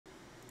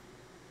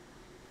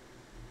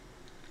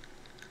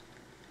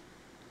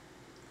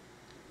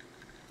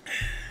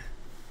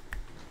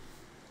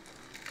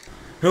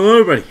Hello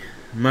everybody,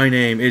 my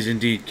name is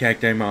indeed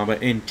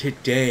CactiMamba, and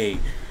today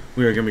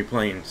we are going to be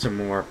playing some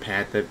more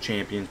Path of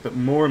Champions, but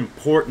more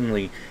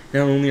importantly,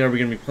 not only are we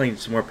going to be playing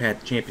some more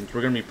Path of Champions,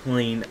 we're going to be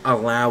playing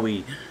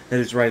Illaoi.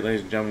 That is right,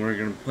 ladies and gentlemen, we're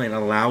going to be playing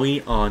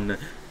Illaoi on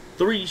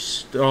 3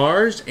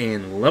 stars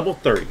and level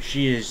 30.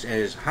 She is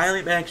as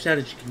highly maxed out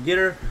as you can get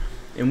her,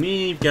 and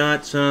we've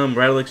got some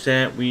relics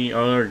that we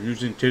are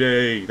using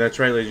today. That's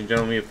right, ladies and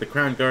gentlemen, we have the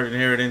Crown Guard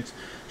Inheritance,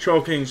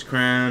 Troll King's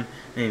Crown,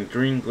 and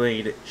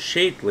greenglade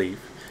shadeleaf.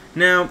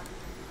 Now,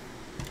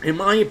 in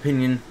my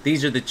opinion,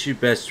 these are the two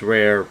best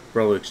rare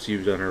relics to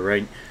use on her,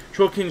 right?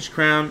 Troll King's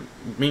Crown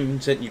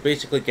means that you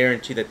basically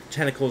guarantee that the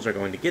tentacles are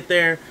going to get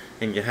there,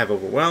 and you have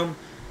Overwhelm.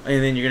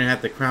 And then you're going to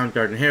have the Crown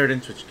Guard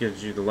Inheritance, which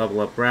gives you the level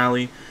up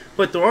rally.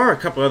 But there are a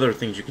couple other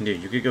things you can do.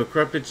 You could go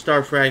Corrupted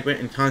Star Fragment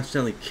and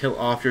constantly kill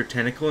off your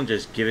tentacle and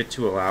just give it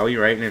to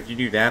Illaoi, right? And if you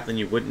do that, then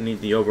you wouldn't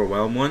need the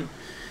Overwhelm one.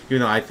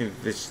 Even though I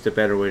think this is the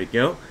better way to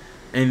go.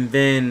 And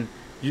then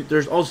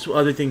there's also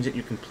other things that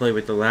you can play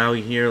with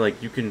Illaoi here.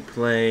 Like you can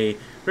play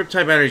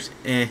Riptide Batteries,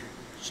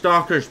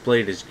 Stalker's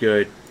Blade is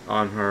good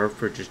on her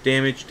for just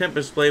damage.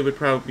 Tempest Blade would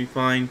probably be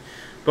fine.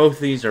 Both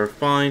of these are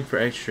fine for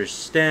extra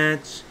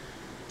stats.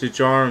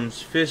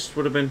 Dejarum's Fist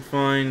would have been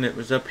fine. That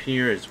was up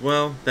here as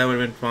well. That would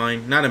have been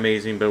fine. Not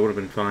amazing, but it would have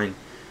been fine.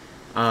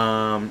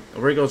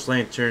 Riggel's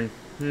Lantern,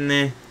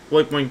 nah.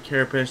 Voidpoint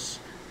Carapace,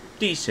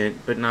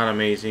 decent, but not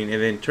amazing. And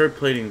then Turret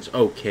Plating's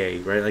okay,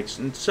 right? Like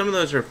some of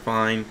those are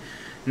fine.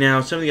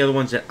 Now, some of the other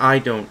ones that I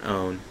don't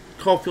own.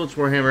 Caulfield's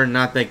Warhammer,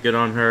 not that good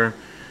on her.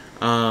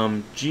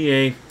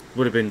 GA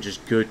would have been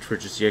just good for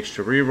just the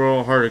extra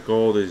reroll. Heart of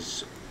Gold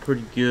is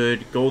pretty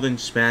good. Golden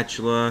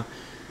Spatula,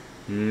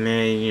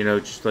 man, you know,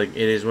 just like it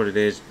is what it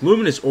is.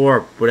 Luminous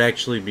Orb would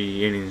actually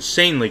be an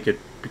insanely good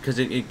because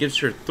it gives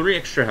her 3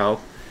 extra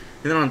health.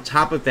 And then on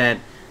top of that,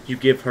 you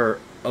give her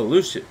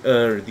elusive,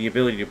 the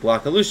ability to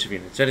block elusive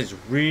units. That is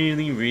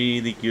really,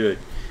 really good.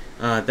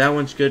 That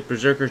one's good.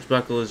 Berserker's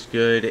Buckle is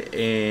good,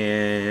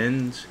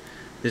 and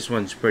this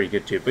one's pretty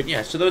good too. But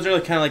yeah, so those are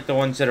kind of like the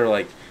ones that are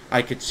like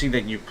I could see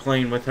that you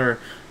playing with her.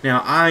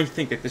 Now I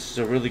think that this is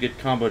a really good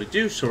combo to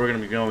do, so we're gonna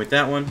be going with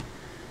that one.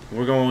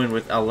 We're going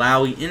with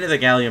Illaoi into the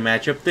Galio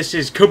matchup. This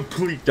is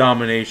complete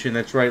domination.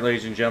 That's right,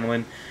 ladies and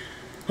gentlemen.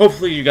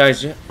 Hopefully you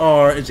guys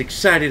are as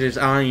excited as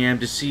I am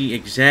to see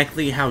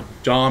exactly how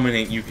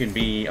dominant you can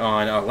be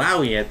on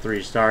Illaoi at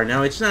 3-star.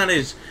 Now it's not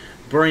as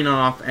brain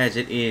off as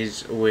it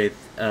is with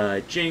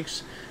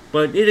Jinx,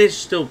 but it is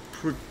still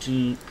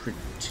pretty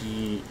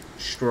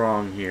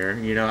strong here.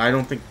 You know, I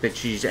don't think that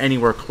she's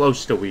anywhere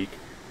close to weak.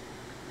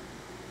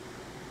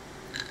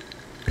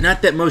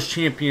 Not that most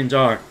champions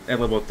are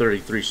at level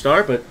 33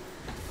 star, but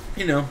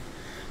you know,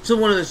 so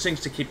one of those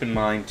things to keep in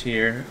mind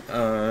here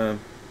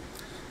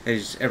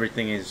as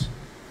everything is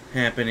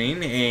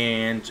happening.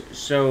 And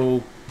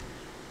so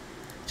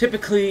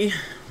typically,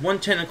 one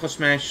Tentacle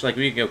Smash, like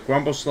we could go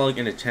Grumble Slug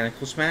into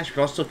Tentacle Smash,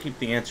 but also keep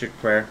the Answered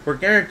Prayer. We're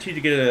guaranteed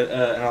to get an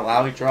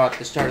Illaoi draw at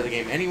the start of the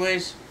game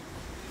anyways,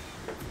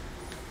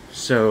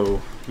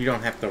 so you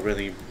don't have to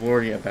really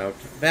worry about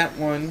that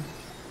one.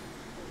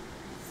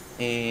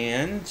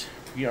 And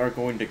we are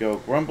going to go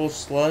Grumble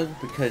Slug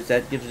because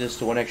that gives us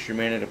the 1 extra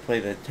mana to play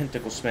the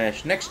Tentacle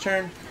Smash next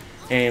turn.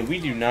 And we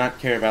do not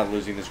care about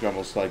losing this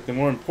Grumble Slug. The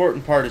more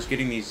important part is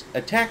getting these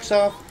attacks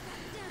off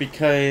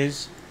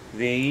because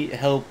they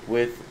help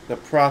with the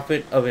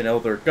Prophet of an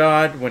Elder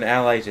God. When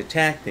allies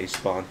attack, they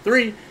spawn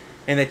 3.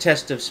 And the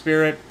Test of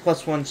Spirit,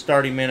 +1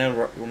 starting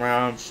mana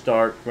round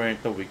start,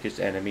 grant the weakest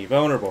enemy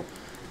vulnerable.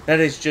 That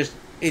is just,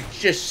 it's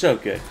just so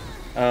good.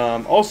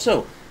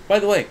 Also, by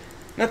the way,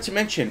 not to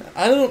mention,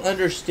 I don't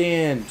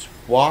understand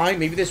why.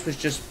 Maybe this was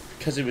just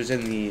because it was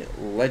in the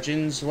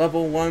Legends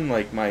level one,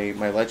 like my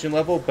Legend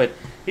level, but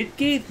it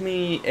gave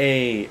me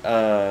a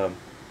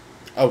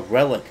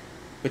relic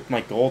with my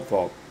gold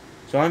vault.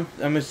 So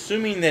I'm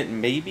assuming that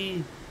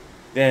maybe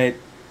that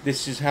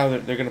this is how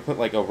they're gonna put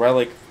like a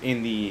relic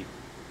in the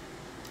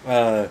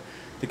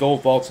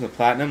gold vaults and the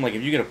platinum. Like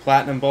if you get a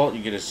platinum vault,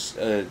 you get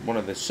a one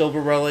of the silver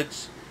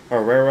relics or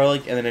a rare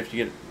relic, and then if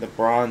you get the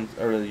bronze,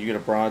 or you get a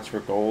bronze for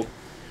gold,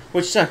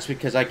 which sucks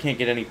because I can't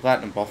get any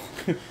platinum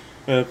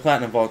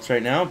platinum vaults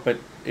right now. But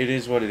it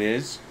is what it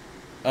is.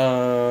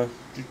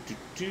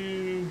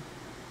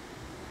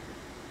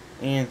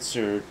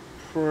 Answered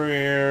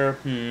Prayer.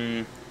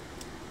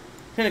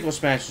 Tentacle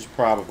Smash is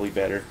probably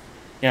better.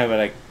 Yeah, but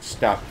I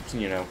stopped,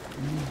 you know,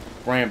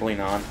 rambling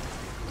on.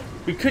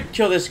 We could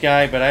kill this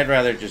guy, but I'd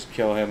rather just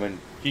kill him, and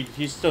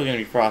he's still going to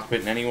be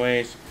frostbitten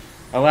anyways.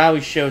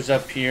 Illaoi shows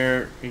up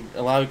here.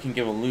 Illaoi can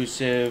give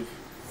elusive.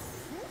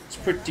 It's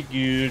pretty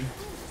good.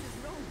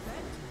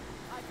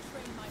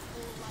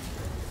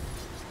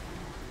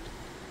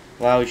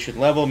 Illaoi should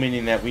level,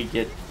 meaning that we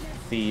get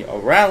the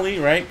rally,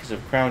 right, because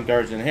of Crown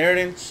Guard's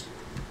Inheritance.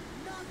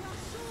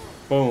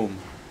 Boom.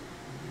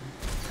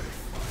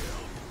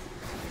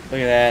 Look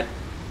at that.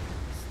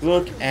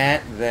 Look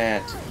at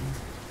that.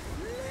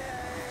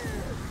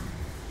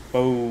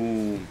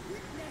 Boom.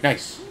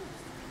 Nice.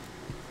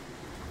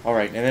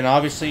 Alright, and then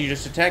obviously you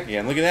just attack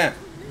again. Look at that.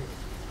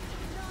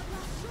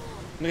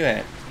 Look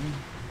at that.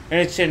 And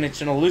it's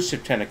an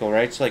elusive tentacle,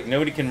 right? So like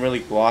nobody can really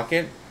block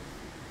it.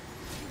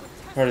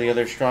 Part of the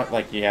other strong,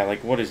 like, yeah,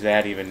 like what does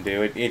that even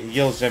do? It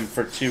heals them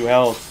for 2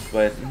 health,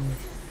 but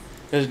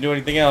doesn't do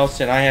anything else.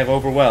 And I have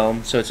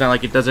overwhelm, so it's not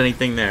like it does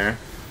anything there.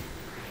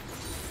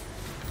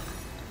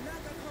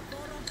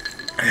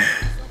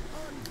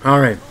 All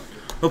right.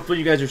 Hopefully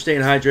you guys are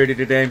staying hydrated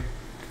today.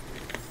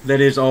 That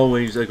is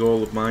always a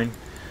goal of mine.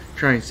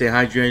 Try and stay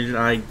hydrated.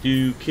 I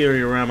do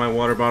carry around my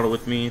water bottle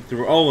with me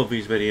through all of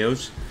these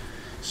videos.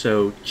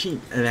 So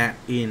keep that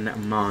in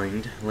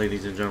mind,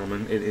 ladies and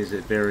gentlemen. It is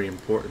a very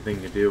important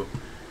thing to do.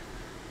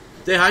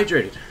 Stay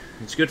hydrated.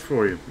 It's good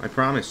for you, I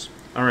promise.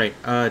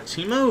 Alright,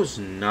 Teemo's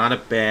not a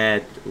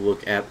bad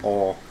look at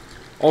all.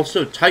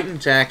 Also,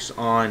 Titan's Axe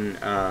on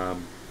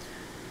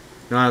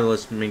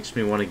Nautilus makes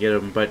me want to get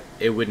him, but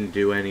it wouldn't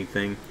do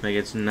anything. Like,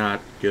 it's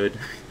not good.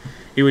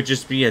 He would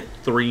just be at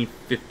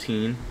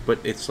 315, but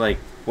it's like,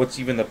 what's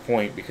even the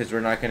point? Because we're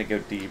not going to go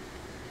deep.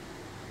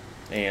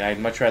 And I'd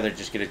much rather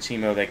just get a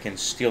Teemo that can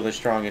steal the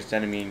strongest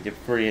enemy and get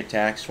free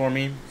attacks for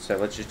me. So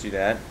let's just do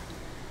that.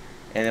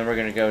 And then we're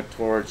going to go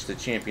towards the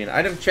champion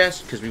item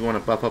chest, because we want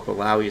to buff up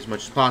Illaoi as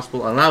much as possible.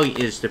 Illaoi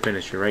is the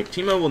finisher, right?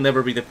 Teemo will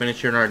never be the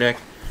finisher in our deck.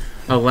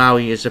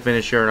 Illaoi is the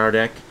finisher in our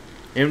deck.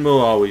 And will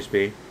always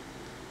be.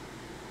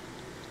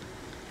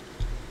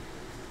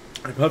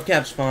 Puff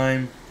Cap's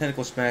fine.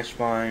 Tentacle Smash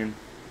fine.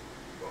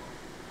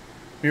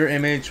 Mirror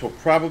Image will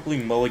probably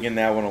mulligan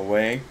that one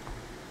away.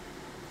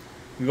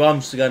 We've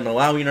obviously got an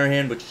Illaoi in our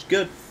hand, which is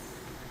good.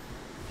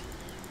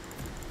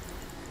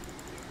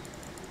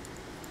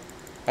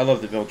 I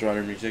love the Village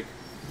Runner music.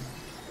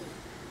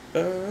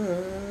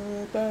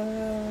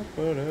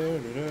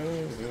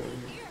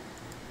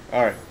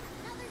 Alright.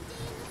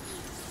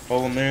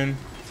 Pull them in.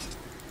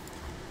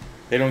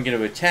 They don't get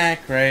to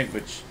attack, right?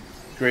 Which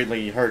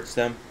greatly hurts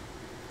them.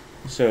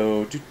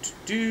 So,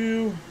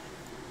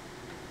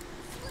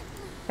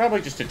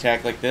 probably just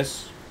attack like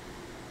this.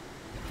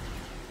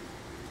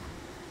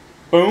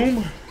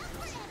 Boom.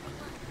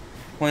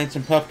 Plant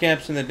some Puff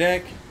Caps in the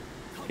deck.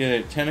 Get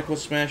a Tentacle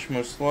Smash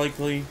most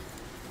likely.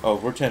 Oh,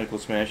 we're Tentacle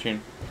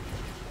Smashing.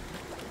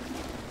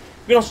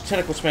 We can also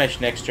Tentacle Smash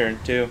next turn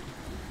too.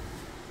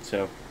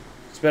 So,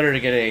 it's better to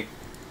get a...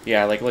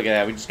 Yeah, like look at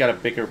that. We just got a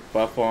bigger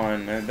buff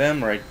on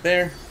them right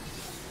there.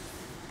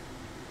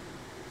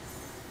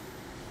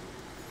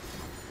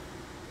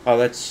 Oh,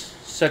 that's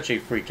such a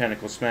free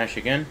Tentacle Smash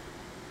again.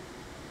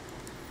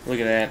 Look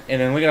at that.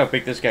 And then look at how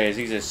big this guy is.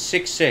 He's a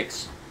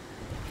 6'6".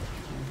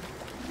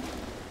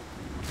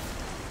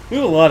 We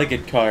have a lot of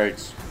good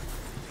cards.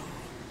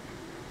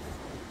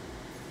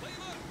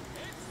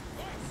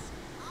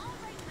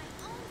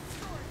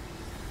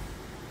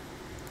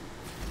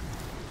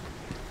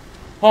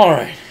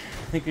 Alright.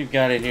 I think we've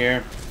got it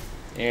here.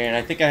 And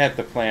I think I have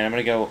the plan. I'm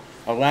going to go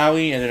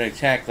Illaoi and then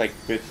attack like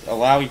with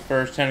Illaoi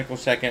first, Tentacle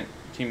second,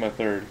 Teemo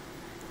third.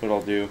 What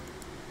I'll do.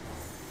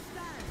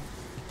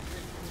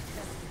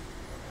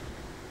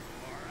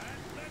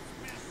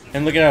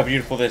 And look at how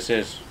beautiful this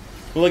is.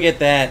 Look at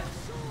that.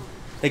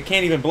 They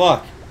can't even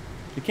block.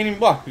 They can't even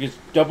block because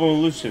it's double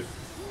elusive.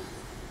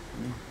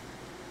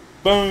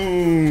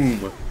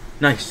 Boom!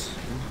 Nice.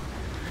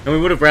 And we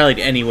would have rallied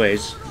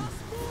anyways.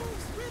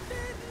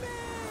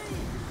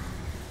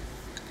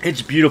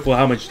 It's beautiful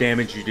how much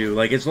damage you do.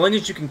 Like, as long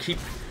as you can keep...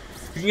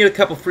 You can get a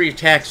couple free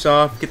attacks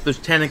off, get those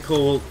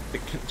tentacle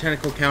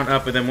count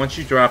up, and then once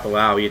you drop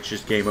Illaoi, it's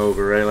just game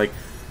over, right? Like,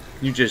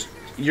 you're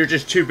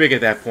just too big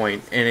at that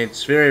point, and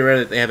it's very rare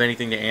that they have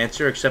anything to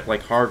answer except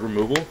like hard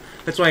removal.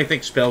 That's why I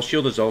think Spell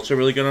Shield is also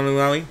really good on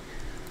Illaoi,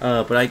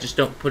 but I just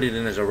don't put it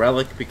in as a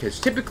relic because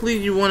typically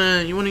you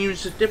wanna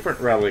use a different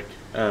relic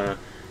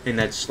in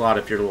that slot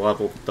if you're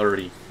level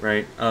 30,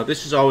 right?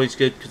 This is always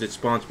good because it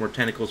spawns more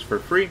tentacles for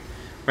free.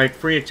 Right,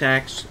 free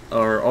attacks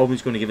are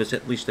always going to give us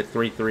at least a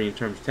 3/3 in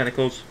terms of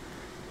tentacles.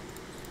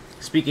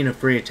 Speaking of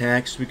free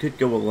attacks, we could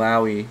go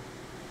Illaoi.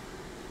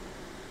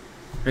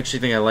 I actually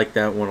think I like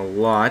that one a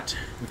lot.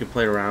 We can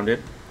play around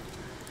it.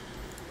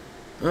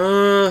 We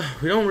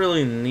don't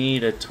really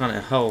need a ton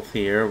of health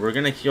here. We're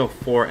going to heal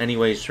 4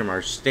 anyways from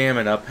our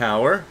stamina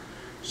power.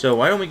 So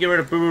why don't we get rid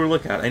of Boo Boo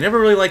Lookout? I never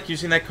really like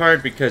using that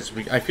card because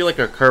I feel like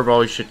our curve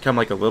always should come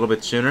like a little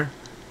bit sooner.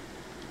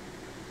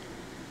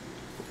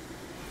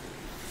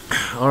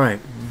 Alright.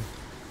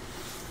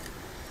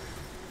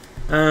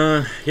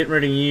 Get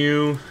rid of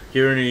you,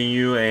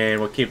 and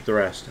we'll keep the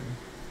rest.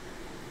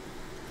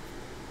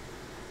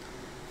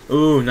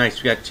 Ooh,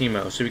 nice, we got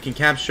Teemo. So we can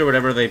capture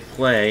whatever they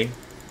play.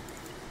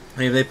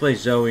 Maybe they play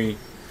Zoe.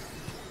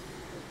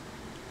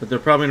 But they're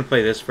probably going to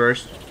play this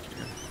first.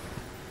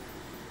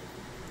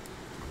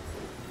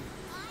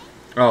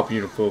 Oh,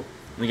 beautiful.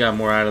 We got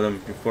more out of them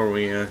before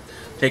we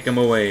take them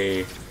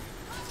away.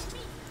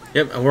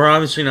 Yep, we're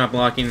obviously not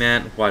blocking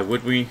that. Why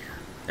would we?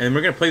 And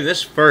we're going to play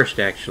this first,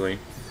 actually.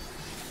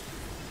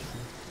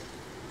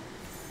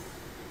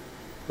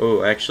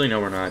 Oh, actually,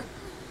 no, we're not.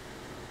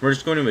 We're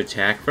just going to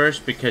attack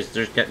first because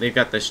they've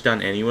got the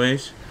stun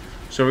anyways.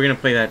 So we're going to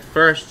play that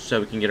first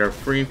so we can get our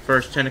free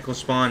first tentacle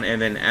spawn.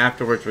 And then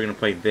afterwards, we're going to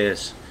play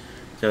this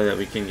so that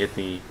we can get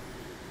the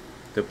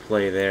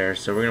play there.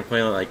 So we're gonna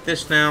play it like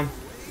this now.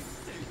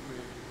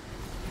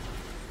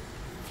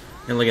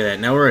 And look at that.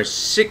 Now we're at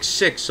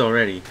 6-6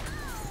 already.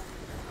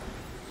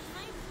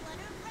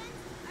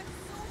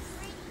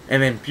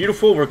 And then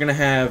beautiful, we're gonna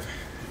have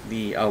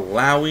the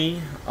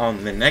Illaoi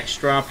on the next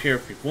drop here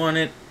if we want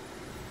it.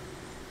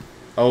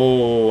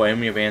 Oh, and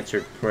we have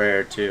answered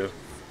prayer too.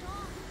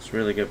 It's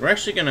really good. We're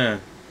actually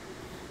gonna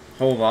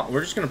hold on.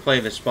 We're just gonna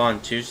play the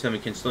spawn too, so then we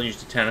can still use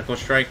the tentacle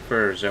strike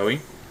for Zoe.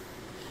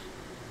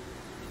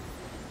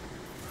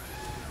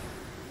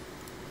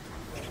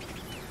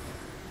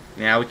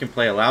 Now we can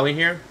play Illaoi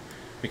here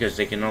because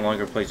they can no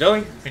longer play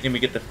Zoe. And then we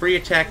get the free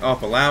attack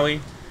off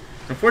Illaoi.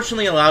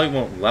 Unfortunately, Illaoi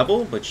won't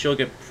level, but she'll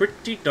get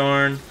pretty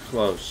darn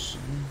close.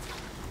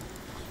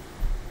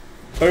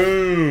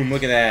 Boom!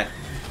 Look at that.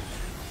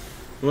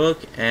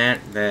 Look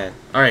at that.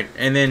 Alright,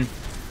 and then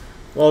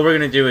what we're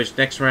going to do is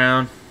next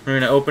round, we're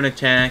going to open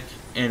attack,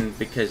 and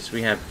because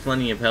we have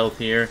plenty of health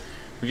here,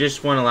 we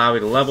just want Illaoi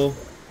to level.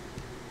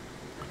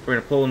 We're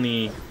going to pull in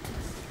the...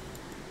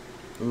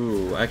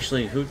 Ooh,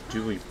 actually, who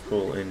do we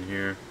pull in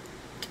here?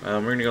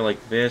 We're going to go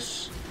like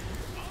this.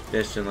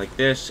 This and like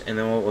this, and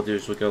then what we'll do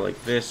is we'll go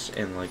like this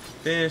and like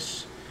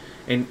this,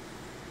 and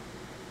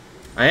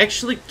I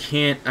actually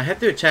can't. I have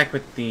to attack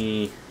with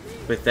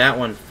that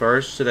one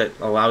first so that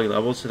Illaoi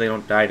levels, so they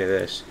don't die to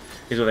this.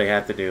 Is what they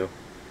have to do,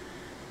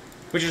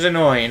 which is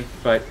annoying,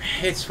 but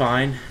it's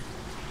fine.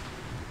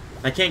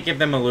 I can't give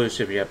them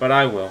elusive yet, but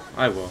I will.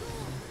 I will,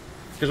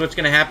 because what's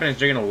gonna happen is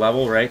they're gonna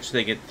level, right? So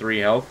they get 3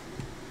 health.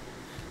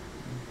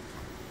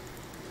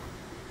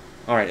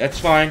 All right, that's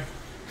fine.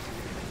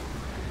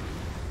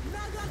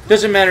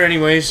 Doesn't matter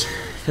anyways,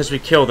 because we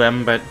kill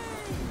them, but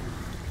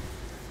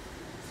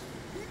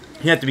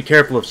you have to be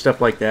careful of stuff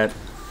like that.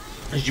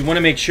 Because you want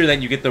to make sure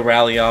that you get the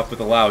rally off with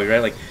Illaoi, right?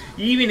 Like,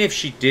 even if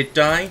she did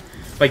die,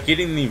 by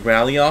getting the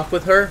rally off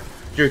with her,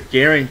 you're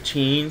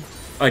guaranteeing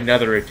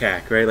another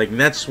attack, right? Like, and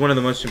that's one of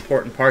the most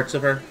important parts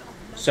of her.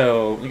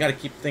 So, you got to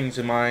keep things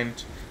in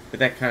mind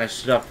with that kind of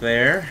stuff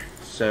there.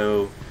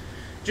 So,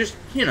 just,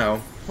 you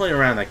know, play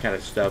around that kind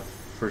of stuff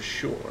for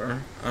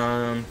sure.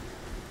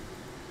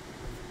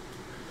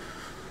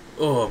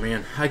 Oh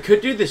man, I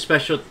could do the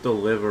special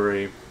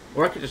delivery,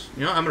 or I could just,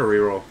 you know, I'm gonna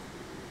reroll.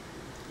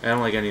 I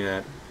don't like any of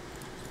that.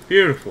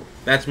 Beautiful,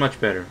 that's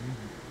much better.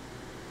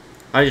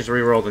 I just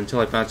rerolled until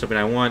I found something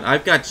I want.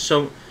 I've got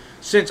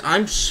since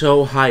I'm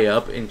so high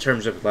up in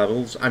terms of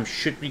levels, I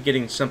should be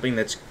getting something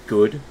that's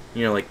good.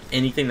 You know, like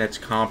anything that's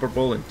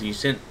comparable and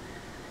decent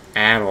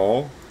at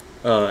all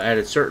at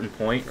a certain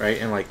point, right?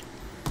 And like,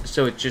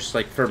 so it's just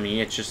like for me,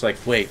 it's just like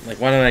wait,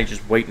 like why don't I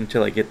just wait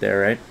until I get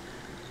there, right?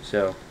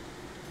 So.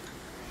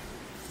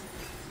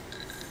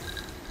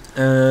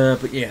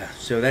 But yeah,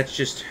 so that's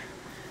just,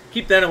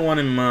 keep that one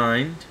in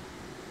mind.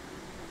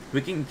 We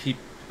can keep,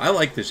 I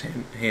like this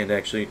hand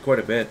actually quite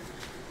a bit.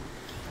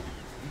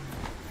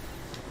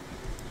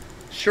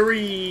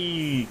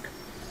 Shriek!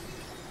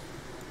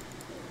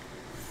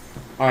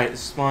 Alright,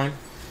 this is fine.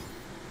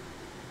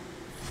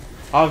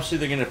 Obviously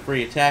they're going to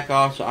free attack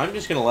off, so I'm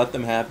just going to let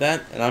them have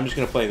that, and I'm just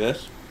going to play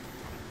this.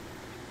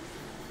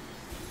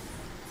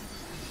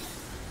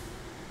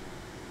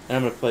 And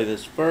I'm going to play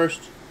this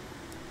first.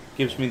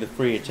 Gives me the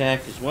free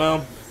attack as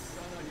well.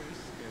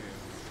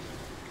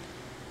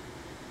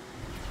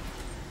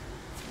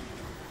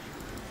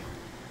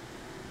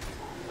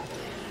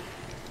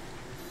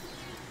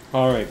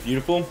 Alright,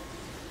 beautiful.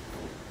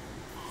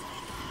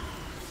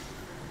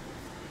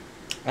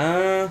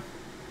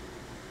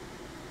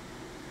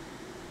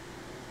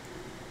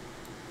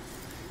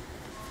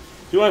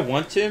 Do I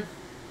want to?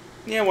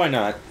 Yeah, why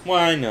not?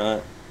 Why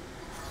not?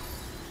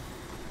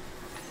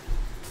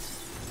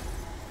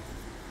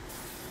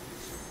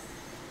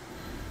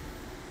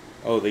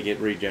 Oh, they get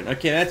regen.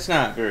 Okay, that's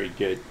not very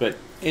good, but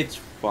it's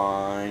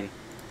fine.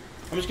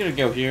 I'm just gonna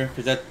go here,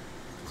 because that's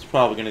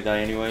probably gonna die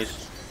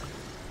anyways.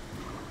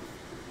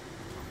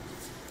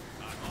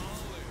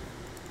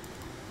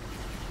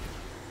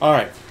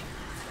 Alright.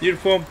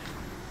 Beautiful.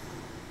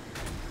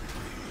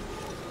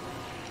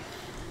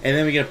 And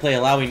then we gotta play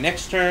Illaoi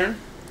next turn.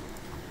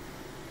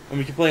 And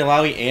we can play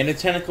Illaoi and a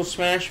Tentacle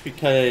Smash,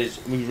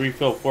 because we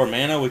refill 4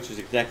 mana, which is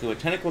exactly what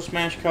Tentacle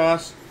Smash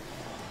costs.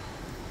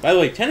 By the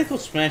way, Tentacle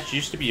Smash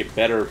used to be a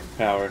better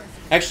power.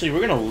 Actually, we're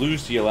going to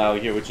lose the Illaoi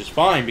here, which is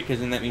fine, because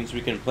then that means we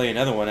can play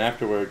another one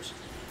afterwards.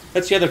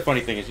 That's the other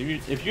funny thing, is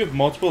if you have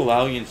multiple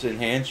Illaoians in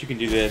hands, you can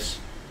do this.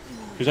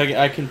 Because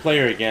I can play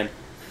her again.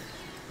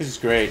 This is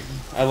great.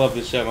 I love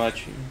this so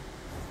much.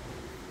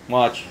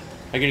 Watch.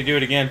 I'm going to do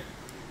it again.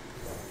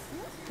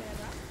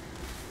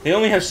 They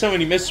only have so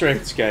many miss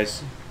rates,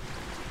 guys.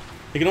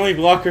 They can only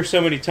block her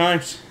so many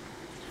times.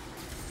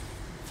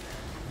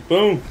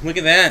 Boom. Look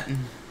at that.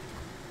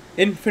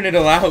 Infinite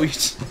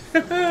Illaois.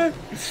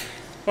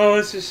 Oh,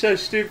 this is so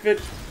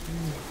stupid.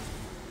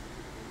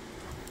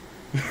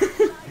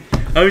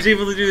 I was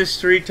able to do this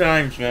 3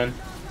 times, man.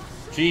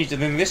 Jeez,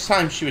 and then this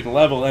time she would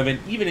level. I mean,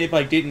 even if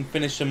I didn't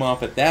finish him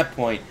off at that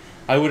point,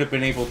 I would have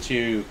been able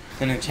to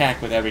then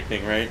attack with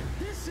everything, right?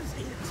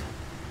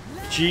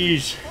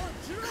 Jeez.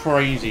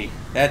 crazy.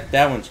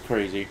 That one's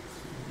crazy.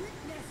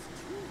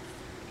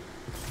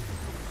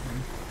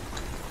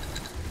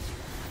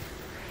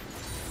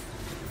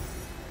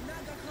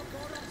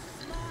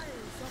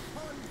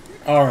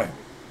 All right.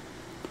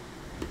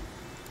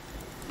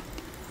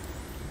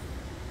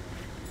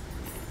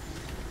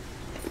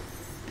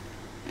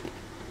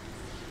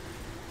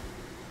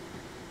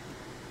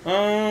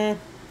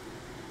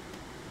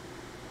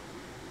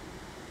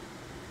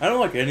 I don't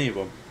like any of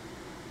them.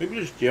 Maybe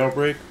just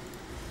jailbreak.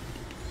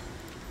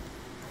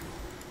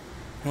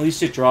 At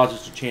least it draws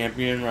us a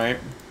champion, right?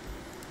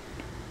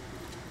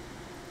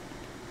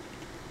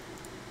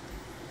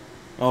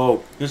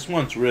 Oh, this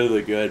one's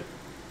really good.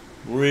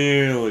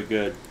 Really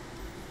good.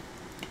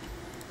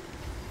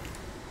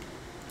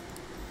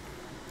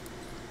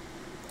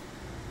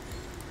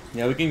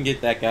 Yeah, we can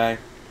get that guy.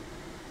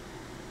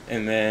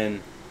 And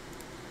then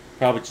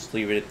probably just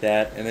leave it at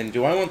that. And then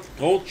do I want the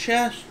gold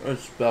chest or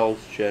spells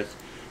chest?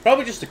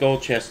 Probably just the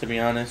gold chest, to be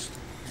honest.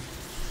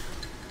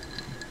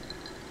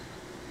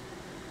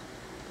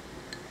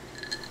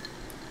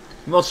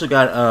 We've also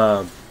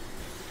got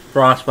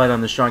frostbite on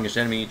the strongest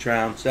enemy each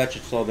round, so that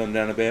should slow them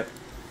down a bit.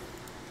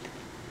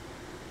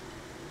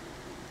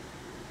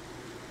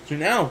 So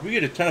now, if we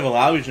get a ton of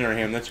Illaois in our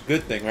hand, that's a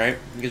good thing, right?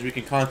 Because we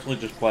can constantly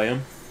just play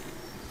them.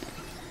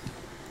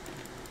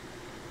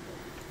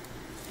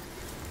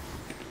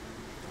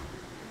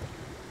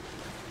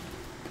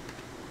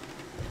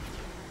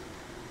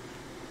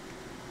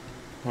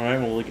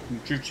 Alright, we'll look at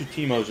Jutsu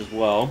Timos as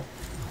well.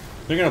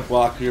 They're gonna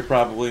block here,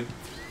 probably.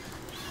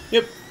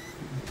 Yep.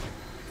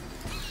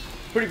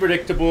 Pretty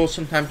predictable,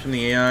 sometimes from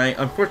the AI.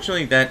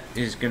 Unfortunately, that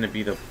is gonna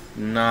be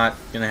not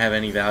gonna have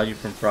any value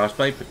from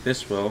Frostbite, but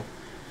this will.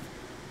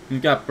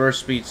 We've got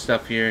burst speed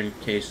stuff here in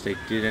case they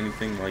did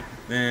anything like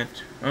that.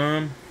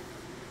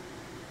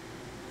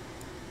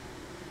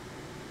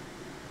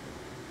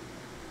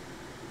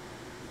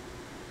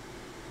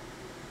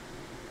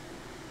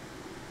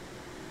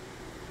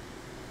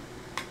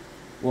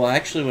 Well,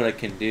 actually what I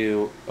can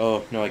do...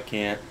 Oh, no I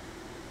can't.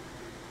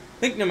 I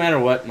think no matter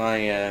what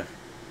my...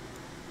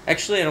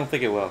 Actually, I don't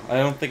think it will. I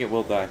don't think it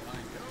will die.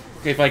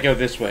 Okay, if I go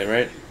this way,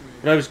 right?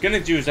 What I was going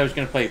to do is I was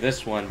going to play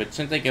this one, but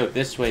since I go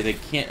this way, they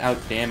can't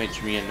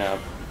out-damage me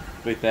enough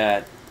with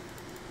that.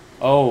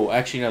 Oh,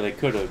 actually, no, they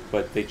could have,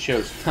 but they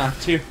chose not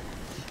to.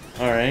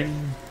 Alright.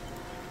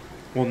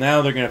 Well,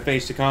 now they're going to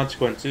face the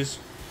consequences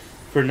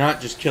for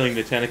not just killing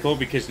the tentacle,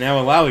 because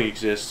now Illaoi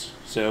exists,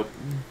 so...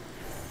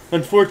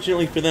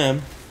 Unfortunately for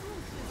them.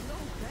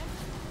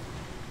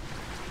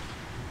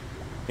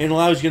 And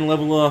Illaoi's going to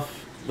level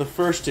off the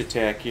first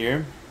attack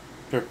here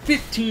for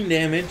 15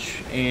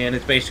 damage, and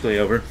it's basically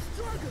over.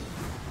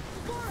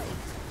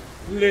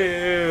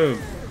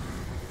 Live!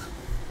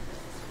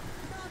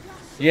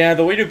 Yeah,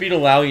 the way to beat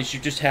Illaoi is you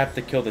just have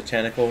to kill the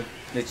tentacle.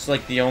 It's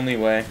like the only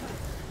way.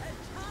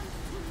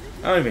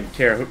 I don't even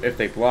care if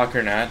they block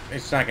or not.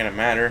 It's not going to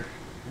matter.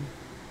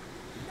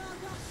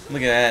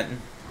 Look at that.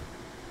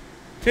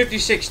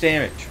 56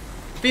 damage.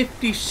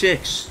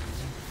 56.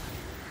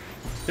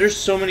 There's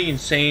so many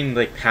insane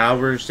like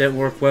powers that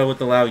work well with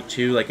Illaoi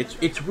too. Like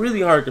it's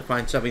really hard to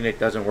find something that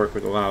doesn't work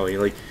with Illaoi.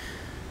 Like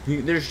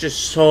there's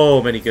just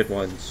so many good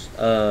ones.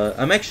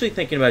 I'm actually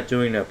thinking about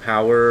doing a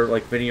power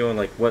like video on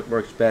like what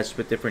works best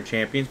with different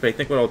champions. But I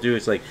think what I'll do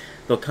is like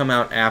they'll come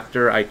out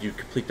after I do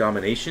complete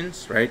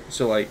dominations, right?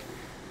 So like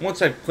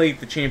once I've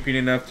played the champion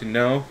enough to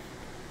know,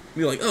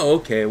 be like, oh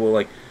okay, well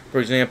like for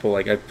example,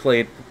 like I've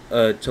played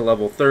to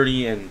level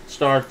 30 and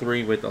star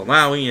 3 with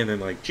Illaoi and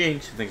then like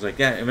Jinx and things like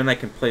that, and then I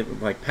can play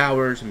with like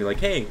powers and be like,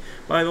 hey,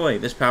 by the way,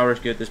 this power is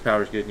good,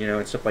 you know,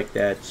 and stuff like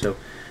that. So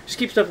just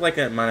keep stuff like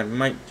that in mind. I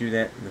might do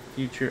that in the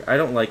future. I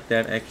don't like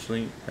that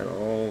actually at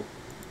all.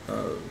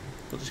 We'll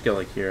just go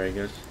like here, I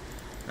guess.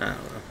 I don't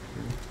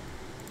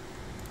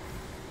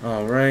know.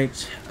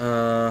 Alright,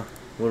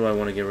 what do I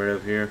want to get rid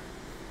of here?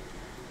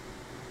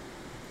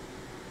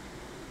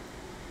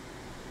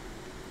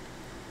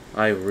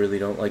 I really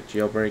don't like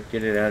jailbreak.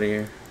 Get it out of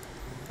here.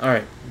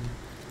 Alright.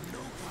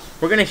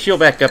 We're going to heal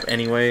back up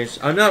anyways.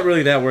 I'm not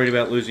really that worried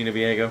about losing to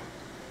Viego.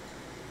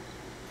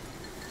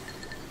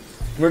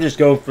 We're just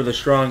going for the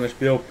strongest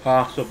build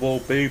possible,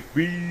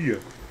 baby.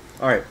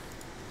 Alright.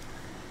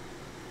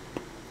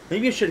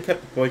 Maybe I should have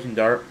kept the poison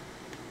dart.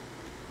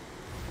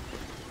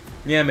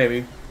 Yeah,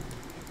 maybe.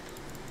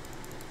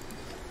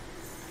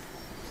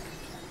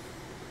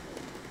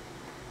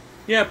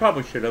 Yeah, I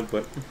probably should have,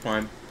 but it's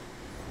fine.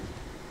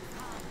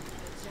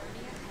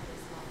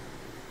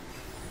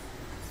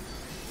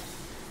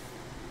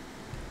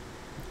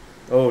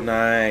 Oh,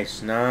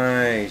 nice,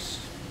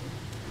 nice.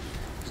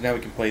 So now we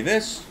can play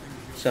this,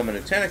 summon a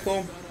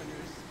tentacle,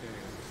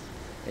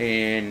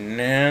 and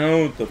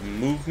now the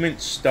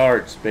movement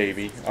starts,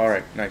 baby.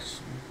 Alright, nice.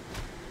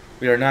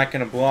 We are not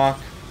going to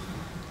block.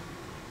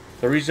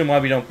 The reason why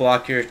we don't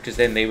block here is because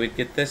then they would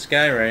get this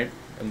guy, right?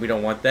 And we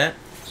don't want that,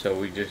 so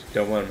we just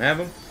don't let them have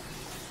him.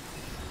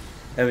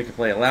 Then we can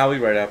play Illaoi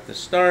right off the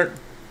start.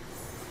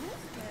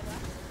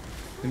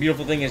 The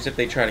beautiful thing is if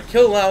they try to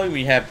kill Illaoi,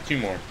 we have 2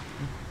 more.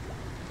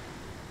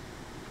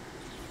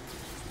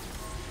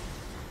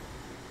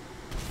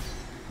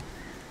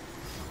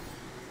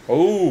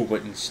 Oh,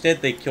 but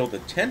instead they killed the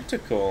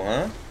tentacle,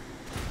 huh?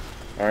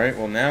 Alright,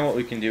 well now what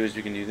we can do is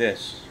we can do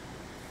this.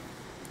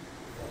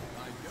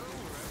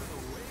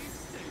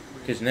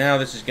 Because now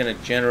this is going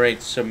to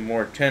generate some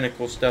more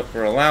tentacle stuff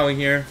for Illaoi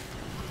here.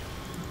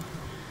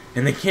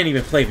 And they can't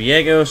even play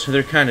Viego, so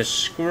they're kind of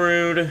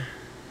screwed.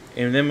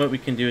 And then what we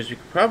can do is we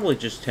could probably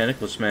just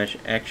tentacle smash,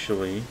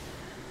 actually.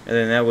 And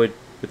then that would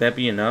that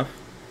be enough?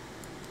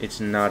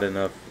 It's not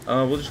enough.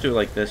 We'll just do it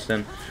like this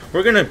then.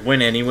 We're going to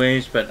win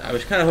anyways, but I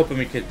was kind of hoping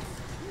we could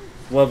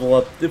level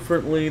up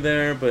differently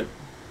there, but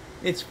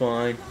it's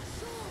fine.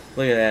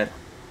 Look at that.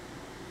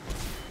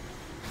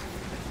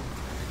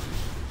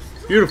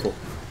 Beautiful.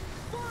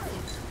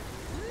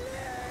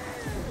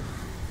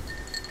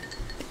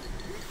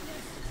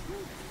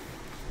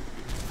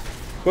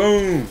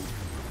 Boom.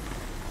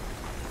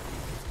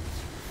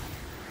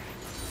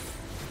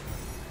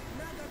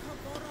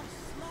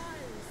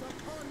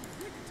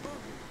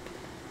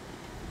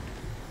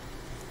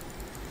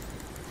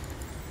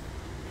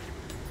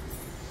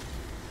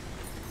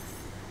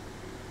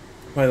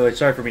 By the way,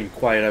 sorry for being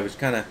quiet. I was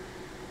kind of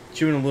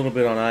chewing a little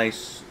bit on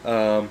ice.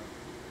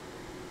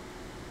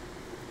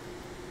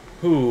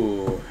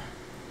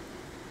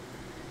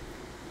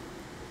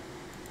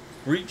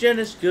 Regen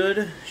is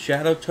good.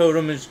 Shadow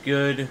Totem is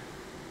good.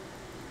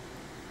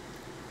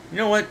 You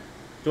know what?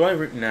 Do I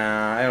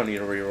nah, I don't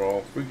need a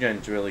reroll.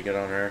 Regen's really good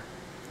on her.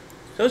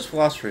 So is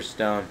Philosopher's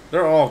Stone.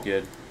 They're all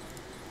good.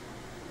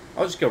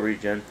 I'll just go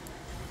regen.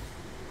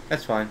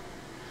 That's fine.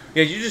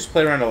 Yeah, you just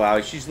play around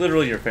Illaoi. She's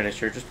literally your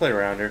finisher. Just play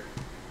around her.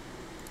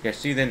 Yeah,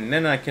 see,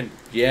 then I can...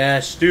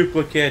 Yes,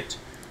 duplicate.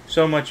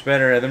 So much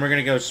better. And then we're going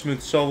to go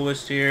smooth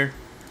soloist here.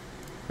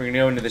 We're going to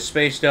go into the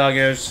space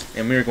doggos.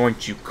 And we're going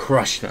to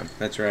crush them.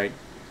 That's right.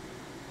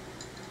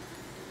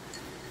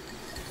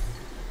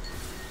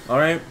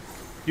 Alright.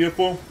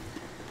 Beautiful.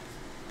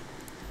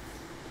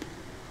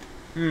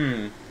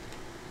 We'll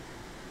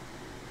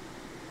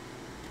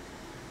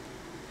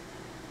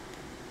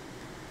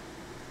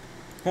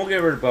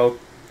get rid of both.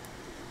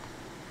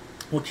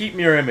 We'll keep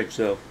mirror image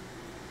though.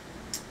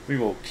 We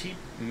will keep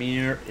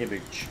mirror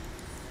image.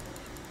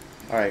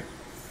 Alright.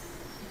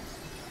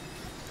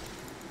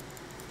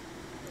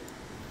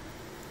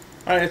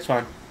 Alright, that's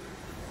fine.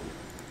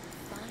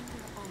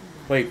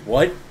 Wait,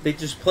 what? They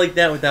just played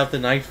that without the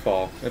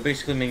nightfall. That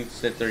basically means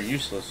that they're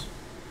useless.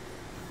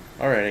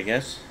 Alright, I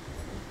guess.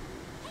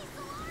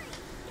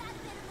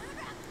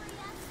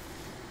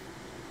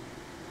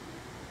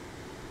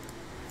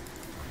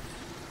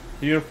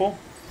 Beautiful.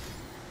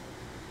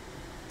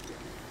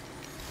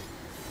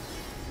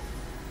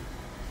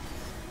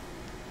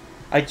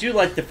 I do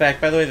like the fact,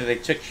 by the way, that they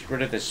took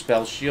rid of the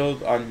spell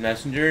shield on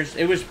messengers.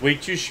 It was way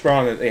too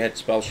strong that they had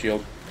spell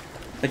shield.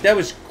 Like, that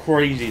was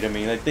crazy to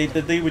me. Like,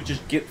 they would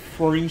just get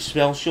free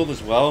spell shield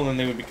as well, and then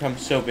they would become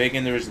so big,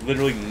 and there was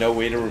literally no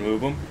way to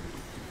remove them.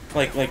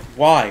 Like,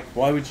 why?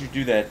 Why would you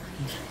do that?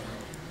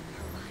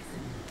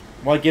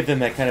 Why give them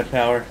that kind of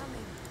power?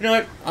 You know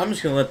what? I'm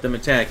just going to let them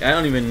attack. I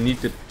don't even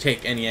need to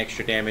take any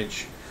extra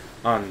damage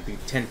on the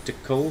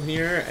tentacle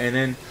here. And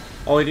then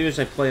all I do is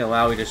I play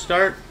Illaoi to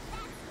start.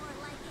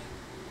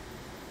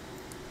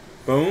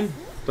 Boom.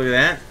 Look at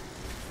that.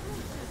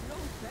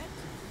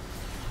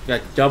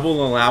 Got double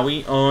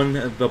Illaoi on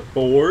the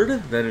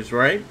board. That is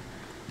right.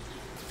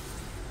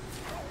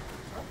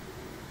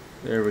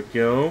 There we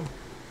go.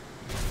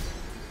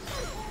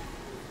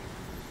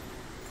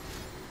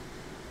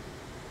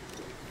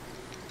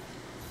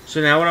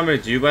 So now what I'm going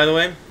to do, by the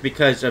way,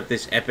 because of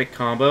this epic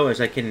combo,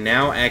 is I can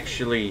now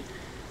actually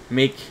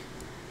make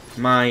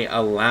my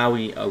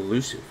Illaoi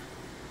elusive.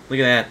 Look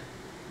at that.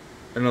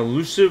 An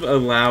elusive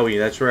Illaoi,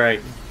 that's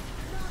right.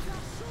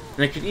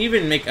 And I could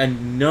even make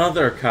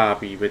another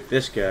copy with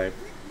this guy.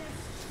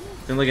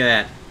 And look at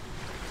that.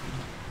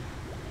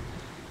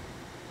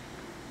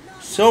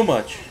 So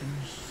much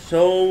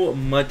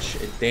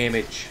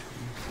damage.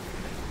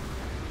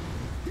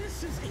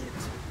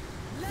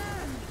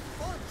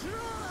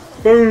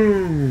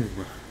 Boom!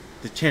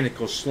 The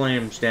tentacle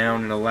slams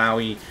down and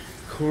Illaoi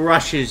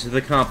crushes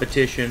the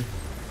competition.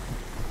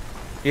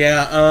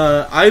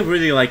 Yeah, I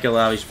really like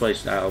Illaoi's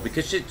playstyle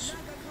because it's...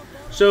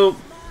 So,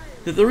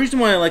 the reason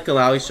why I like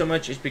Illaoi so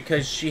much is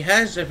because she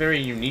has a very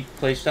unique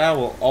playstyle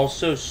while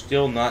also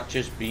still not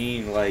just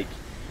being like...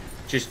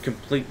 Just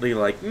completely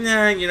like,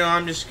 nah, you know,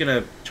 I'm just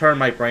gonna turn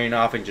my brain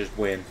off and just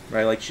win,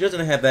 right? Like, she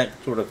doesn't have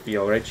that sort of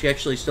feel, right? She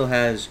actually still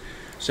has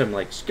some,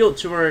 like, skill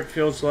to her, it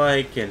feels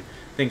like, and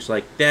things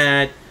like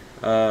that.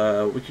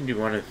 We can do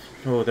one of...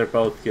 Oh, they're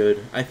both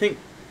good. I think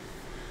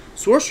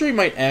Sorcery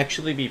might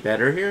actually be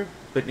better here,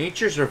 but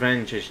Nature's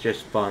Revenge is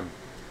just fun.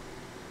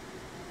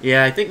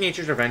 Yeah, I think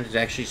Nature's Revenge is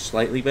actually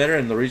slightly better,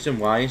 and the reason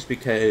why is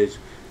because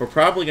we're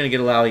probably going to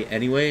get Illaoi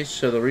anyways,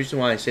 so the reason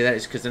why I say that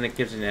is because then it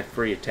gives an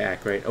free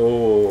attack, right?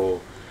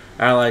 Oh,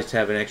 allies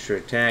have an extra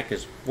attack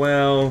as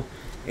well.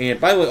 And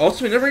by the way,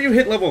 also, whenever you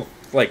hit level,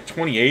 like,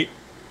 28,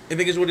 I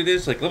think is what it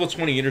is, like level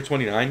 28 or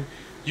 29,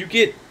 you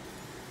get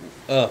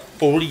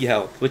 40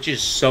 health, which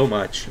is so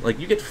much. Like,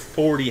 you get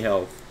 40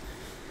 health.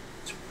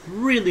 It's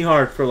really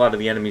hard for a lot of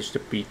the enemies to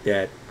beat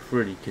that.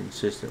 pretty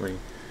consistently.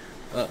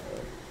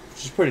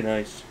 Which is pretty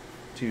nice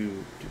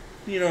to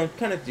you know,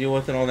 kind of deal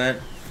with and all that.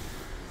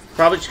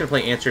 Probably just going to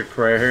play Answered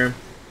Prayer here.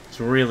 It's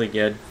really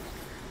good.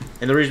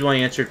 And the reason why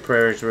Answered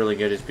Prayer is really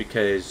good is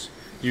because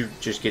you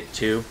just get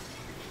 2.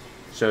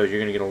 So you're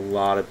going to get a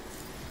lot of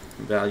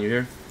value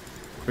here.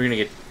 We're going to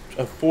get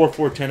a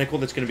 4/4 tentacle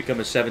that's going to become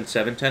a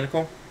 7/7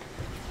 tentacle.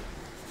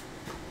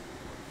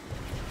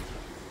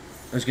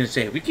 I was going to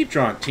say, if we keep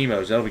drawing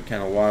Teemos, that'll be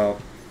kind of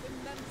wild.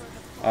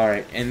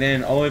 Alright, and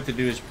then all we have to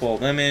do is pull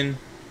them in.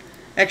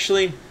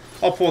 Actually,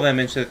 I'll pull them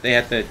in so that they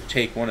have to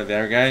take one of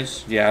their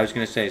guys. Yeah, I was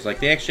going to say, it's like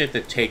they actually have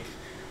to take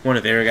one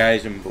of their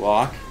guys and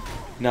block.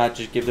 Not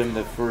just give them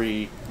the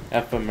free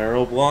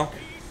ephemeral block.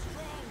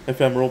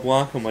 Ephemeral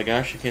block. Oh my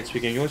gosh, I can't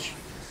speak English.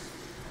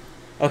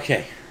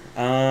 Okay.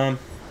 You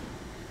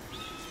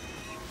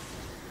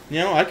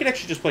know, I could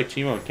actually just play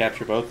Teemo and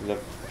capture both of them.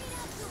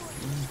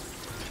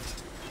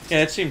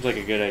 Yeah, that seems like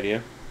a good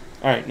idea.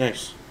 Alright,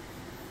 nice.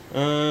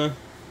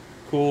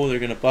 Cool, they're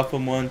gonna buff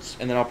them once,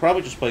 and then I'll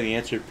probably just play the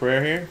Answered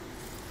Prayer here.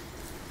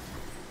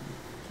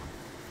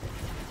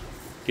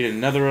 Get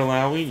another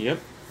Illaoi, yep.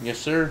 Yes,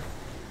 sir.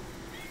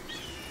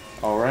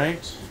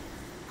 Alright.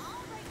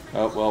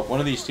 Oh, well, one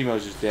of these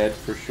Teemos is dead,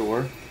 for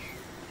sure.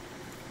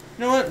 You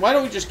know what? Why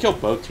don't we just kill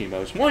both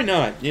Teemos? Why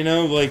not? You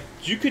know, like,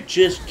 you could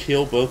just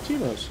kill both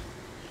Teemos.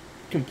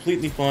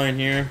 Completely fine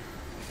here.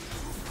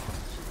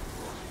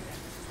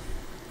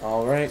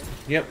 Alright.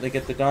 Yep, they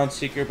get the Dawn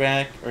Seeker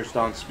back, or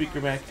Dawn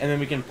Speaker back, and then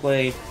we can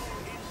play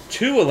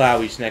 2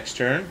 Illaois next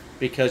turn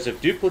because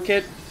of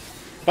duplicate.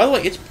 By the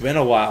way, it's been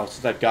a while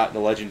since I've gotten the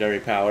legendary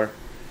power,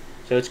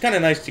 so it's kind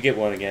of nice to get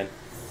one again.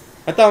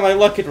 I thought my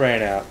luck had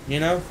ran out, you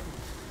know?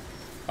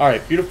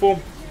 Alright,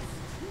 beautiful.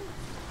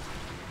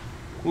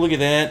 Look at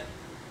that.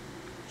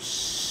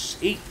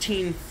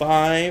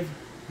 18-5.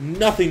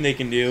 Nothing they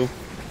can do.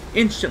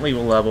 Instantly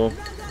will level.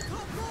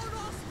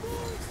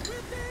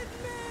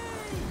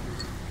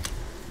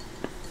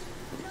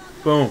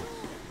 Boom.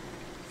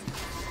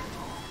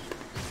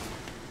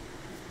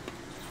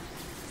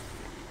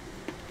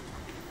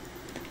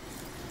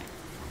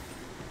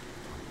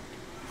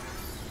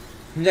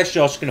 He's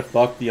actually also going to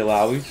fuck the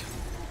Illaois.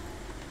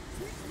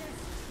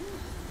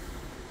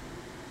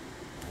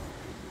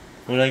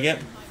 What did I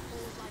get?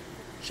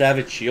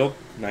 Savage Shield.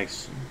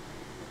 Nice.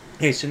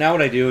 Okay, so now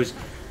what I do is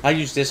I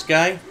use this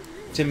guy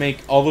to make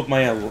all of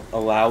my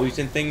Illaois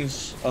and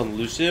things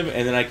elusive,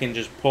 and then I can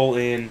just pull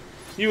in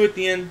you at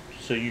the end,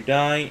 so you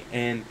die,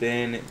 and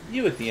then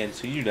you at the end,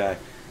 so you die.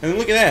 And then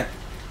look at that.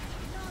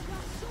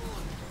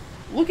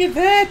 Look at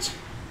that!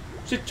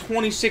 It's a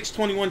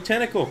 26-21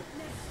 tentacle.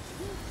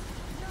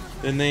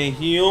 Then they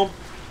heal,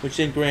 which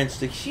then grants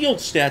the healed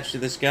stats to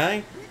this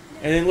guy.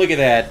 And then look at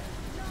that.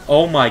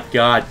 Oh my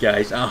god,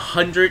 guys.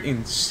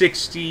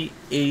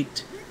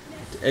 168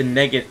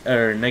 negative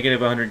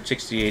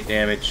 168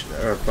 damage.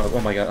 Or,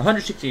 oh my god,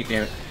 168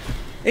 damage.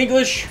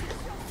 English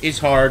is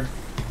hard.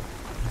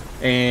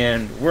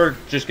 And we're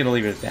just going to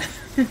leave it at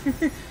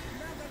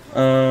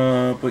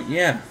that. But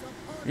yeah.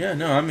 Yeah,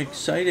 no, I'm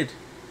excited.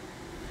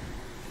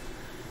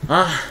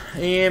 I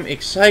am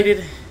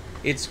excited.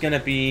 It's going to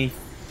be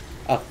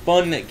a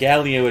fun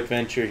Galio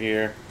adventure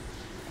here.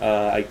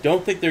 I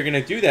don't think they're going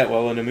to do that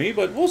well into me,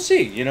 but we'll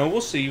see. You know,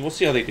 we'll see. We'll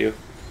see how they do.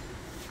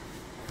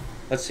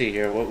 Let's see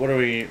here. What are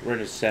we? We're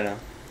in a Senna.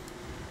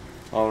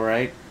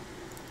 Alright. I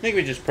think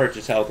we just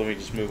purchase health and we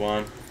just move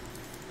on.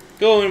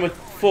 Go in with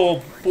full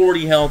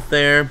 40 health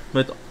there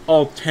with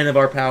all 10 of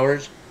our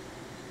powers.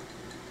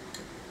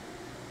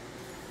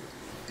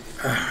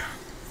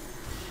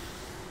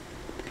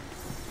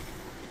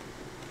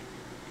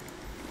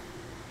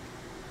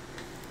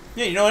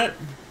 Yeah, you know what? I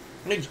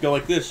think just go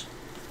like this.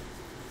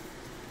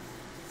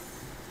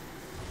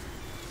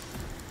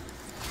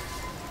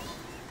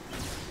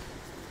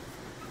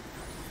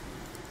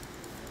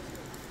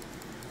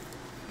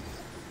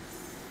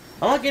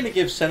 I'm not going to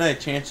give Senna a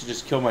chance to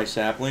just kill my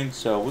sapling,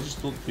 so we'll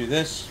just do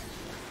this.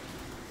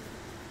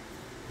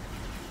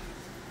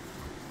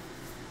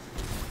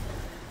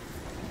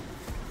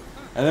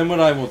 And then what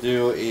I will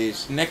do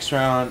is, next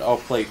round, I'll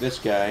play this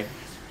guy.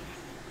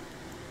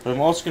 But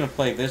I'm also going to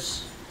play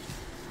this.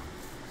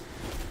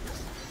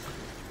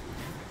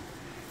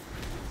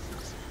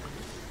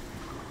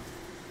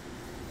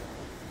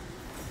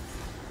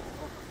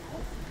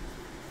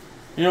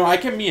 You know, I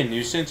can be a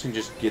nuisance and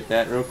just get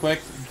that real quick.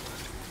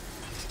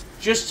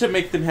 Just to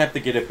make them have to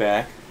get it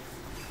back.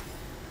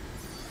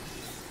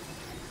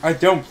 I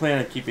don't plan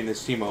on keeping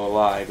this Teemo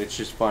alive, it's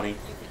just funny.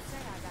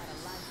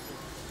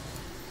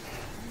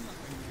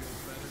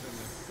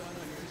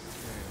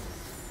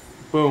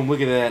 Boom,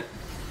 look at that.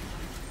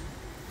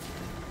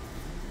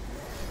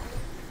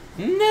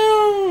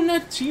 No,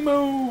 not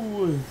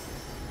Teemo!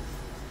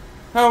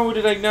 How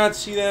did I not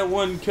see that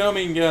one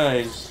coming,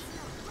 guys?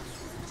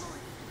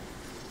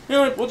 You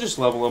know what, we'll just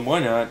level him,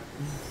 why not?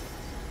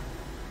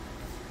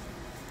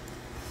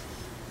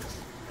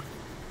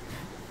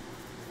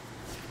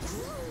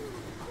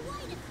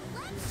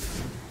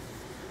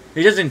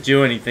 He doesn't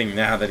do anything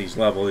now that he's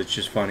leveled, it's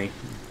just funny.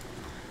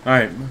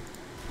 Alright.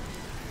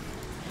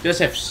 Does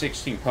have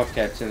 16 puff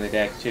cats in the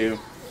deck too.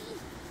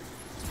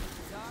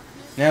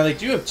 Now they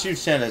do have 2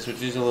 Sennas,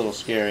 which is a little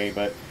scary,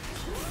 but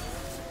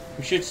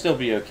we should still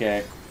be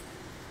okay.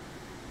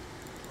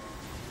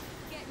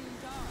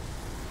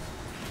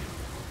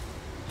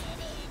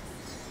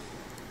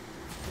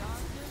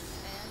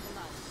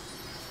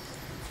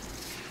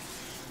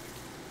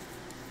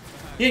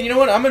 Yeah, you know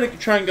what? I'm gonna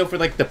try and go for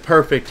like the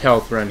perfect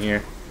health run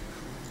here.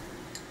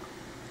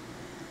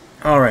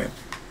 Alright.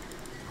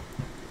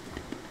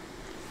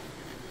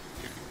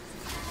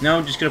 Now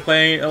I'm just gonna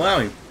play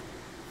Illaoi.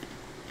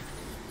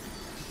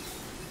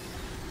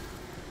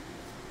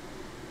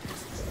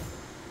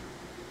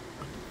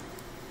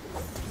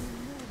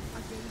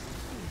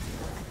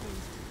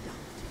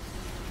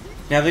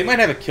 Now they might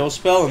have a kill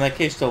spell, in that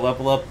case to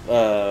level up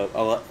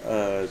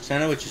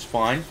Senna, which is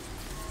fine.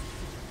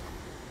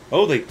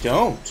 Oh, they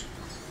don't.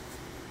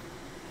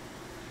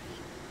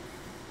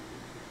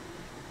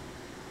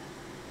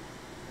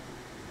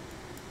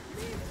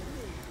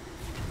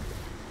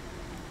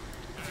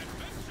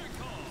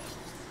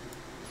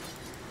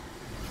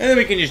 And then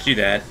we can just do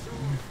that.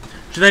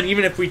 So that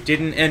even if we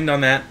didn't end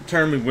on that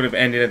turn, we would have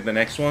ended at the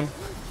next one.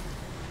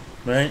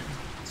 Right?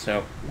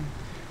 So,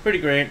 pretty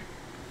great.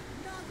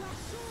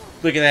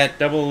 Look at that,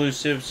 double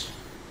elusives.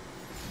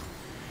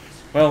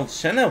 Well,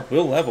 Senna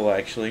will level,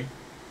 actually.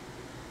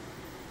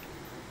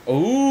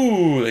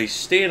 Ooh, they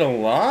stayed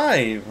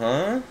alive,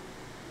 huh?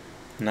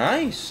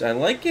 Nice, I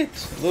like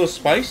it. A little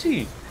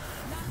spicy.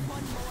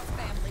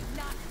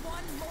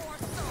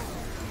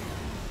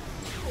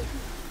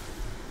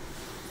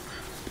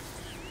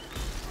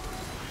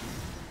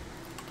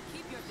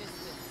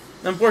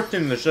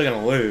 Unfortunately, they're still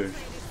gonna lose,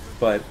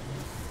 but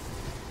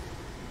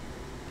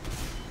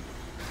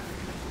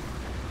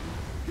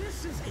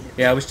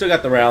yeah, we still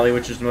got the rally,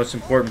 which is the most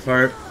important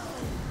part.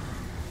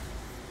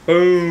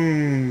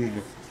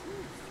 Boom!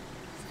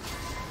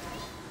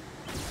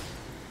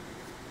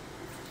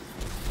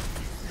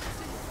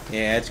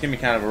 Yeah, it's gonna be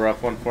kind of a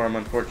rough one for him,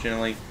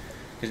 unfortunately,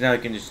 because now I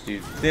can just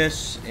do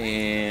this,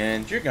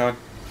 and you're gone.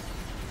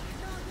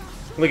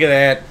 Look at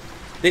that.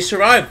 They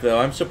survived, though.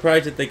 I'm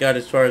surprised that they got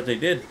as far as they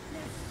did.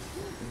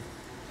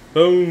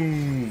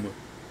 Boom!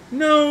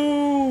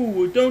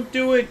 No! Don't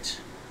do it!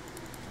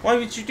 Why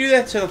would you do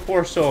that to the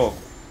poor soul?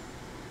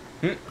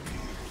 They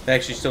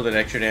actually still did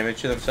extra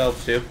damage to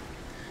themselves, too.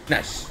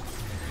 Nice.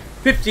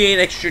 58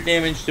 extra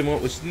damage than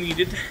what was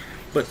needed,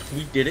 but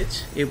we did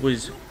it. It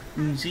was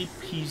easy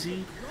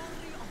peasy.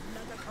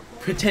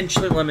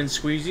 Potentially lemon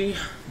squeezy.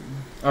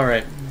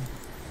 Alright.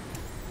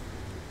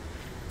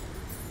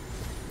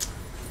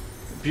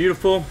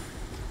 Beautiful.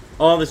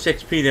 All this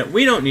XP that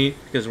we don't need,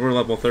 because we're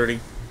level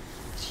 30.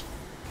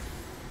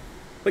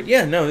 But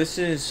yeah, no, this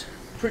is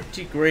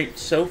pretty great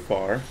so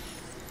far.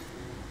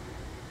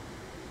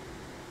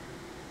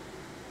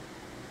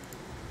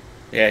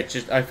 Yeah, it's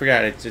just, I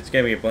forgot, it's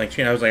gonna be a blank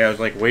screen. I was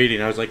like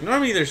waiting. I was like,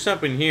 normally there's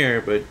something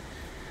here, but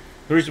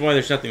the reason why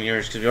there's nothing here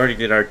is because we already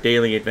did our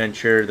daily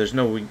adventure. There's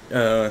no,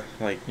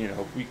 like, you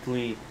know,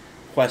 weekly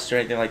quests or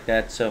anything like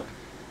that, so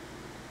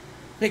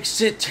makes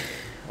it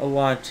a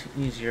lot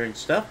easier and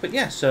stuff. But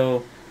yeah,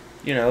 so,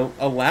 you know,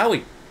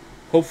 Illaoi.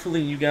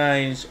 Hopefully you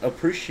guys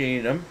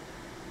appreciate them.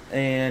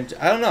 And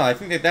I don't know, I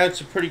think that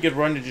that's a pretty good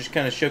run to just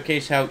kind of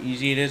showcase how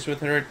easy it is with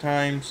her at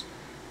times.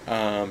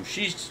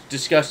 She's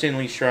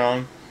disgustingly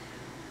strong.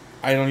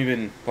 I don't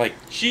even, like,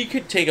 she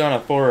could take on a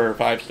 4 or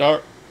 5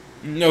 star,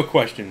 no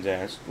questions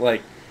asked.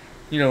 Like,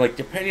 you know, like,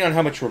 depending on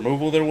how much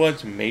removal there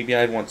was, maybe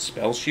I'd want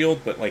Spell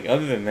Shield, but, like,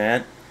 other than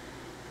that,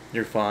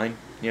 you're fine.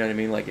 You know what I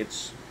mean? Like,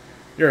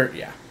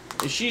 yeah.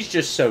 She's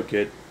just so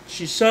good.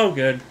 She's so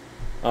good.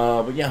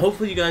 But yeah,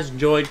 hopefully you guys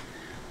enjoyed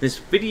this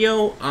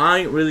video.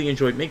 I really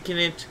enjoyed making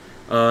it.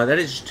 That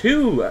is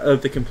 2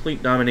 of the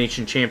complete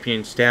domination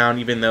champions down,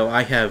 even though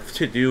I have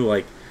to do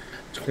like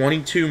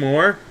 22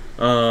 more.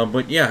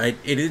 But yeah,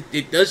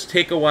 it does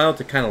take a while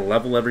to kind of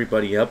level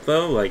everybody up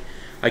though. Like,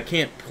 I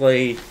can't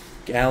play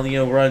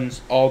Galio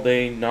runs all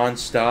day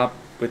non-stop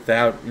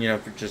without, you know,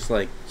 for just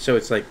like, so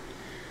it's like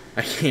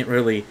I can't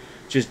really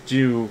just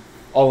do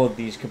all of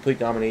these complete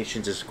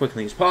dominations as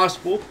quickly as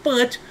possible.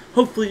 But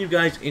hopefully you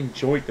guys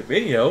enjoyed the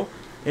video.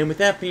 And with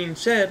that being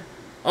said,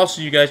 I'll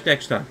see you guys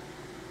next time.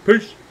 Peace.